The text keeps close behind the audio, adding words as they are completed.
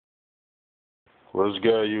What's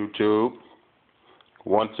good, YouTube?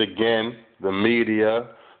 Once again, the media,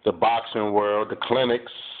 the boxing world, the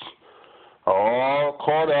clinics are all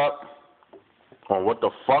caught up on what the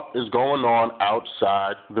fuck is going on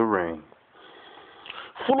outside the ring.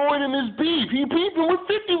 Floyd and his beef. He beefing with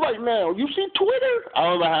 50 right now. You see Twitter? I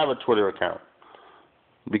don't have a Twitter account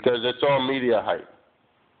because it's all media hype.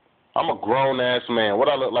 I'm a grown-ass man. What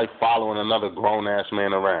I look like following another grown-ass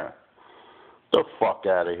man around? The fuck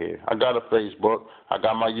out of here. I got a Facebook. I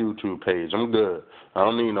got my YouTube page. I'm good. I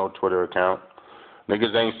don't need no Twitter account.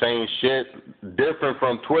 Niggas ain't saying shit different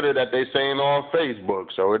from Twitter that they saying on Facebook,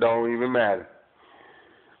 so it don't even matter.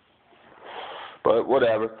 But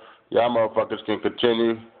whatever. Y'all motherfuckers can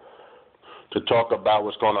continue to talk about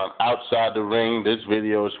what's going on outside the ring. This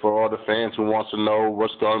video is for all the fans who wants to know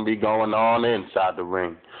what's going to be going on inside the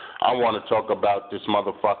ring. I want to talk about this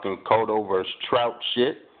motherfucking Cotto versus Trout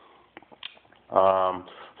shit.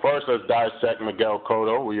 First, let's dissect Miguel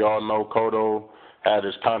Cotto. We all know Cotto had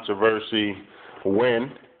his controversy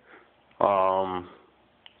win, over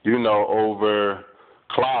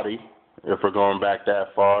Cotto, if we're going back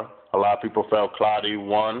that far. A lot of people felt Cotto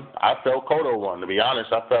won. I felt Cotto won. To be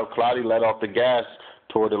honest, I felt Cotto let off the gas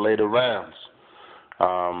toward the later rounds.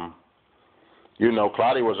 Cotto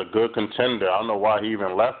was a good contender. I don't know why he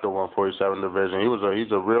even left the 147 division.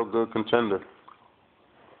 He's a real good contender.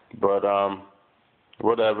 But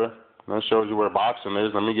whatever. That shows you where boxing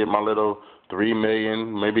is. Let me get my little $3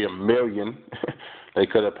 million, maybe $1 million. They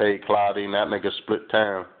could have paid Cotto, and that nigga split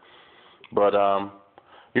town. But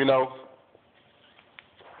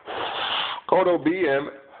Cotto beat him.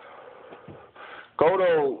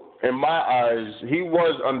 Cotto, in my eyes, he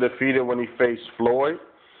was undefeated when he faced Floyd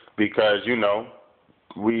because,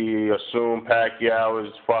 we assume Pacquiao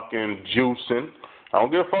is fucking juicing. I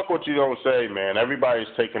don't give a fuck what you don't say, man. Everybody's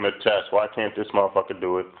taking a test. Why can't this motherfucker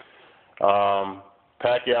do it?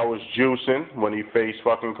 Pacquiao was juicing when he faced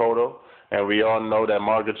fucking Cotto, and we all know that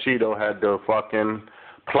Margarito had the fucking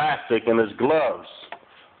plastic in his gloves,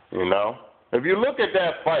 If you look at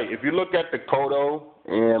that fight, if you look at the Cotto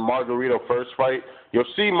and Margarito first fight, you'll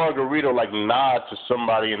see Margarito like nod to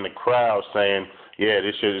somebody in the crowd saying, "Yeah,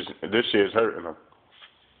 this shit is hurting him."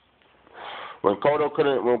 When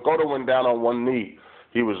Cotto went down on one knee,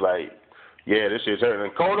 he was like, "Yeah, this shit's hurting."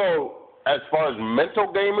 And Cotto, as far as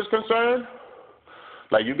mental game is concerned,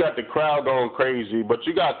 like you got the crowd going crazy, but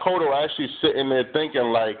you got Cotto actually sitting there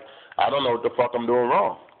thinking like, "I don't know what the fuck I'm doing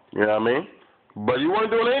wrong." You know what I mean? But you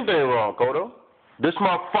weren't doing anything wrong, Cotto. This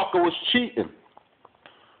motherfucker was cheating.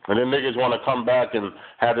 And then niggas want to come back and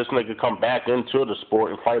have this nigga come back into the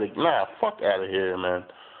sport and fight again. Nah, fuck out of here, man.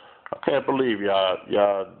 I can't believe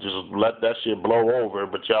y'all just let that shit blow over,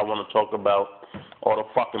 but y'all want to talk about all the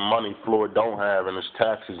fucking money Floyd don't have and his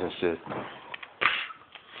taxes and shit.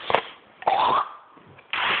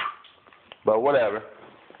 But whatever.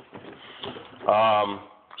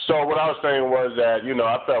 So what I was saying was that,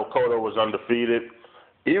 I felt Cotto was undefeated.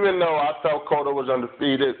 Even though I felt Cotto was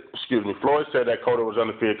undefeated, Floyd said that Cotto was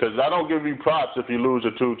undefeated because I don't give you props if you lose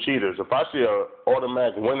to two cheaters. If I see an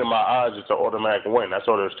automatic win in my eyes, it's an automatic win. That's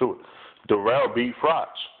all there is to it. Darrell beat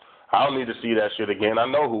Froch. I don't need to see that shit again. I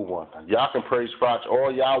know who won. Y'all can praise Froch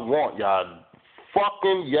all y'all want, y'all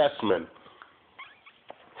fucking yes men.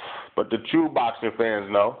 But the true boxing fans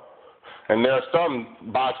know. And there are some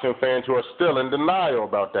boxing fans who are still in denial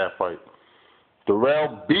about that fight.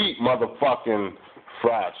 Darrell beat motherfucking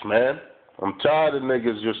Froch, man. I'm tired of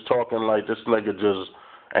niggas just talking like this nigga just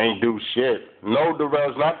ain't do shit. No,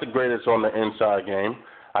 Darrell's not the greatest on the inside game.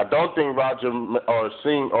 I don't think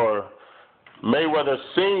Mayweather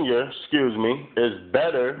Sr., is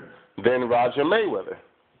better than Roger Mayweather.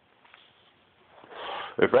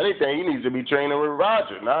 If anything, he needs to be training with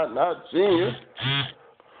Roger, not Sr.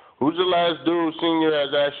 Who's the last dude Senior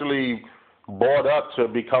has actually brought up to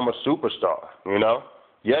become a superstar,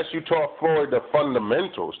 Yes, you taught Floyd the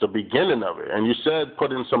fundamentals, the beginning of it, and you said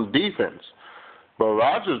put in some defense. But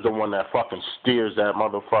Roger's the one that fucking steers that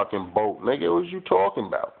motherfucking boat. Nigga, what was you talking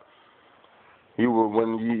about?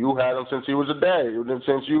 When you had him since he was a daddy,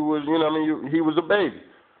 since you was, he was a baby.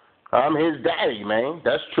 I'm his daddy, man.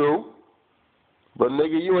 That's true. But,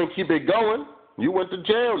 nigga, you ain't keep it going. You went to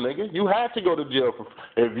jail, nigga. You had to go to jail.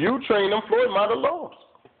 If you trained him, Floyd might have lost.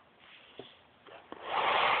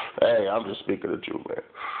 Hey, I'm just speaking the truth, man.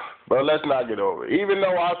 But let's not get over it. Even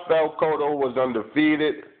though I felt Cotto was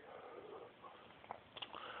undefeated,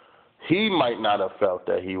 he might not have felt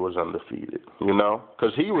that he was undefeated,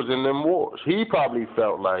 because he was in them wars. He probably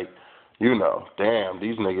felt like, damn,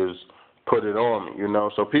 these niggas put it on me,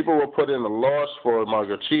 So people will put in a loss for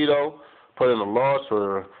Margarito, put in a loss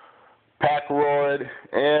for Pack Royd,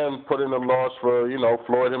 and put in a loss for,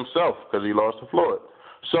 Floyd himself because he lost to Floyd.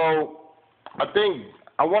 So I think,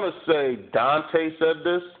 I want to say Dante said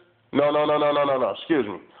this. No. Excuse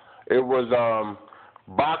me. It was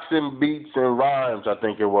Boxing Beats and Rhymes, I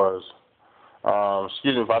think it was.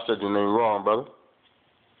 Excuse me if I said your name wrong, brother.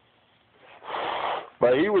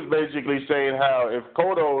 But he was basically saying how if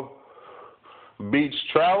Cotto beats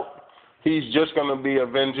Trout, he's just going to be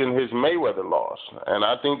avenging his Mayweather loss. And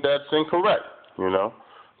I think that's incorrect,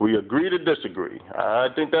 We agree to disagree. I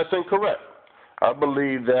think that's incorrect. I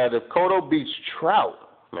believe that if Cotto beats Trout,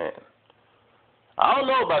 man, I don't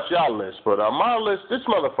know about y'all list, but on my list, this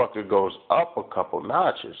motherfucker goes up a couple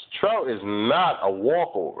notches. Trout is not a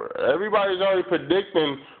walkover. Everybody's already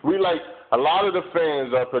predicting. A lot of the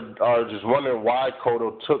fans are just wondering why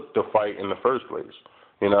Cotto took the fight in the first place,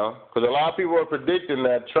 Because a lot of people are predicting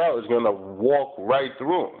that Trout is going to walk right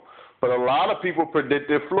through him. But a lot of people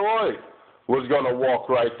predicted Floyd was going to walk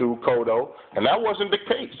right through Cotto, and that wasn't the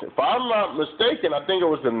case. If I'm not mistaken, I think it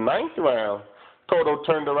was the 9th round, Cotto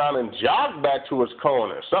turned around and jogged back to his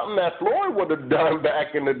corner, something that Floyd would have done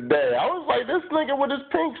back in the day. I was like, this nigga with his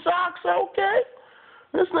pink socks, okay.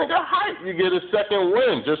 This nigga hype. You get a second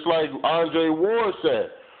win, just like Andre Ward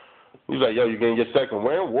said. He's like, yo, you getting your second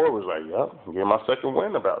win? Ward was like, yo, I'm getting my second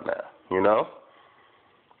win about now,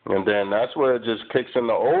 And then that's where it just kicks in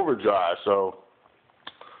the overdrive. So,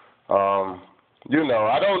 as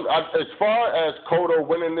far as Cotto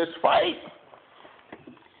winning this fight,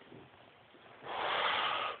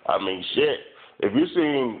 I mean, shit. If you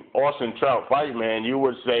seen Austin Trout fight, man, you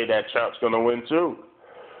would say that Trout's going to win too.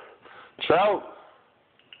 Trout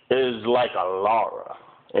is like a Lara,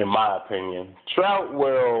 in my opinion. Trout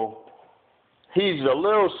he's a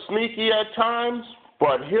little sneaky at times,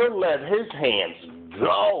 but he'll let his hands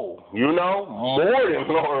go, more than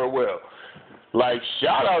Lara will. Like,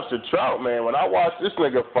 shout outs to Trout, man. When I watched this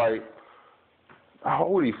nigga fight,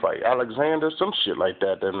 who did he fight? Alexander? Some shit like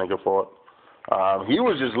that nigga fought. He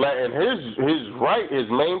was just letting his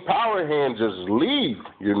main power hand just leave,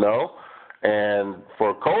 And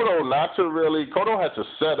for Cotto Cotto has to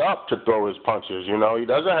set up to throw his punches, He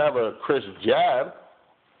doesn't have a crisp jab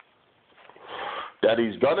that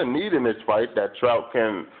he's gonna need in this fight that Trout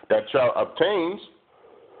obtains.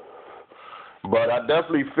 But I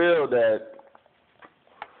definitely feel that,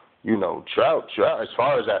 Trout, as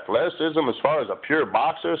far as athleticism, as far as a pure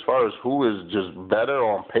boxer, as far as who is just better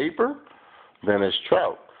on paper, then it's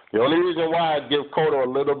Trout. The only reason why I give Cotto a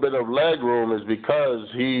little bit of leg room is because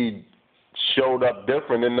he showed up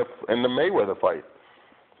different in the Mayweather fight.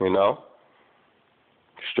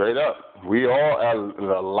 Straight up. We all,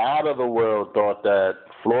 a lot of the world thought that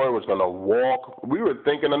Floyd was gonna walk. We were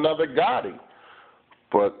thinking another Gotti,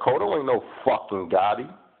 but Cotto ain't no fucking Gotti.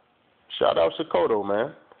 Shout out to Cotto,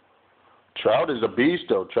 man. Trout is a beast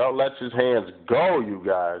though. Trout lets his hands go, you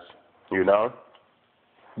guys.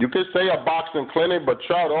 You could say a boxing clinic, but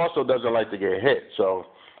Trout also doesn't like to get hit. So,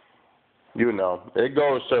 it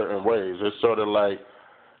goes certain ways. It's sort of like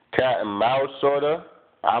cat and mouse, sort of,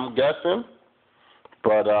 I'm guessing.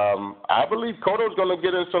 But I believe Cotto's going to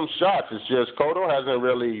get in some shots. It's just Cotto hasn't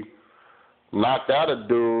really knocked out a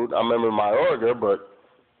dude. I remember Mayorga, but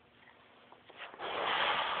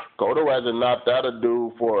Cotto hasn't knocked out a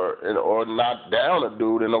dude or knocked down a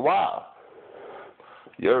dude in a while.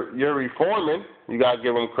 You're reforming. You got to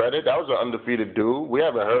give him credit. That was an undefeated dude. We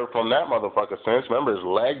haven't heard from that motherfucker since. Remember, his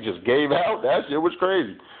leg just gave out? That shit was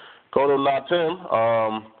crazy. Cotto knocked him.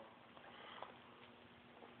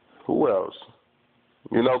 Who else?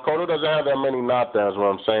 Cotto doesn't have that many knockdowns, what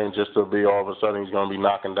I'm saying, just to be all of a sudden he's going to be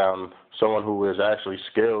knocking down someone who is actually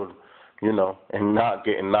skilled, and not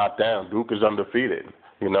getting knocked down. Duke is undefeated,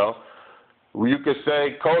 You could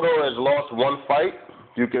say Cotto has lost one fight.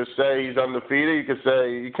 You could say he's undefeated.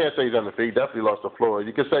 You can't say he's undefeated. He definitely lost to Floyd.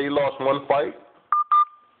 You could say he lost one fight.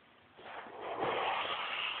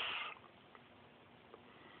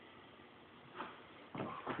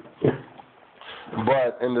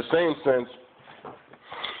 But in the same sense,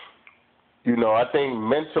 I think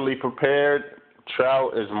mentally prepared,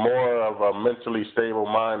 Trout is more of a mentally stable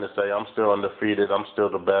mind to say, I'm still undefeated, I'm still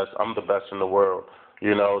the best, I'm the best in the world,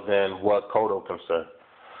 than what Cotto can say.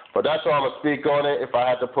 But that's all I'm going to speak on it. If I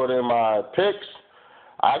had to put in my picks,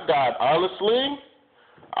 I got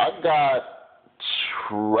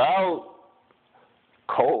Trout,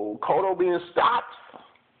 Cotto being stopped.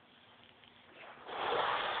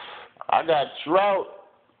 I got Trout.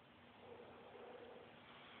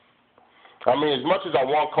 I mean, as much as I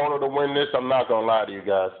want Cotto to win this, I'm not going to lie to you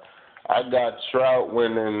guys. I got Trout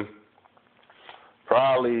winning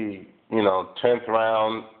probably, 10th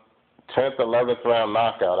round, 10th, 11th round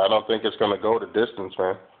knockout. I don't think it's going to go the distance,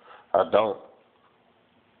 man. I don't.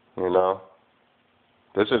 You know?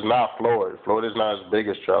 This is not Floyd. Floyd is not as big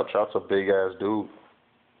as Trout. Trout's a big-ass dude.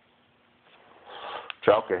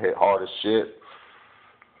 Trout can hit hard as shit.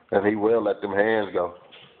 And he will let them hands go.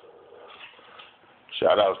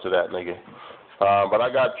 Shout outs to that nigga. But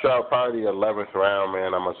I got Trout probably the 11th round,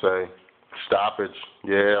 man, I'm going to say. Stoppage.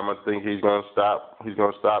 Yeah, I'm going to think he's going to stop. He's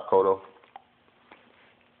going to stop Cotto.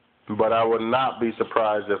 But I would not be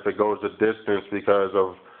surprised if it goes the distance because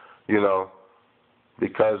of, you know,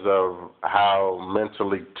 because of how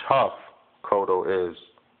mentally tough Cotto is,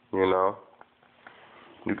 you know.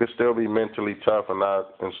 You can still be mentally tough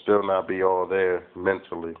and still not be all there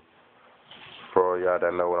mentally. For all y'all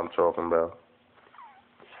that know what I'm talking about.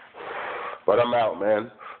 But I'm out,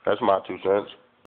 man. That's my 2 cents.